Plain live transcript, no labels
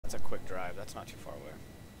It's a quick drive. That's not too far away.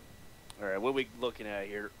 All right, what are we looking at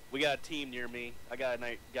here? We got a team near me. I got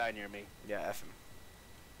a guy near me. Yeah, F him.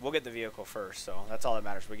 We'll get the vehicle first, so that's all that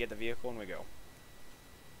matters. We get the vehicle and we go.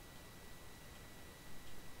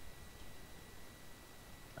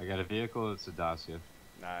 I got a vehicle. It's a Dacia.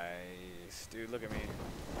 Nice. Dude, look at me.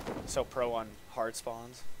 So pro on hard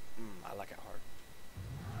spawns. I like it hard.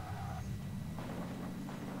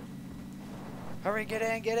 Hurry, get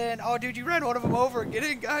in, get in. Oh, dude, you ran one of them over. Get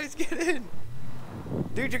in, guys, get in.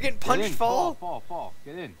 Dude, you're getting punched, fall. Fall.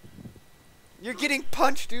 Get in. You're getting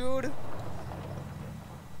punched, dude.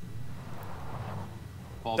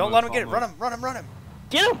 Fall Don't move, let him fall get it. move. Run him.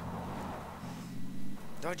 Get him!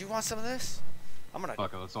 Dude, you want some of this? I'm gonna.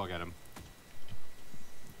 Fuck it, let's all get him.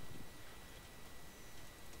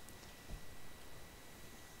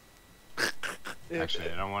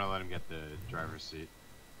 Actually, I don't want to let him get the driver's seat.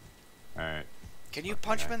 Alright. Can you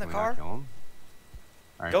punch him in the Can we car? not kill him?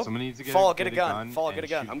 Alright, Go. someone needs to get Fall, a, get a gun. Fall, get a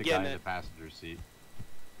gun. shoot I'm the getting guy in it. the passenger seat.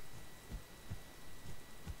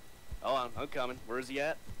 Oh, I'm coming. Where is he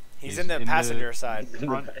at? He's in the passenger side.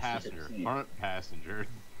 Front passenger. Front passenger.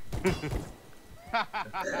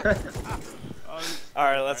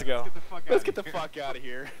 Alright, let's go. Let's get the fuck out of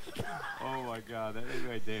here. Oh my god, that made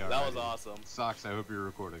my day already. That was awesome. Socks, I hope you're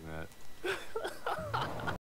recording that.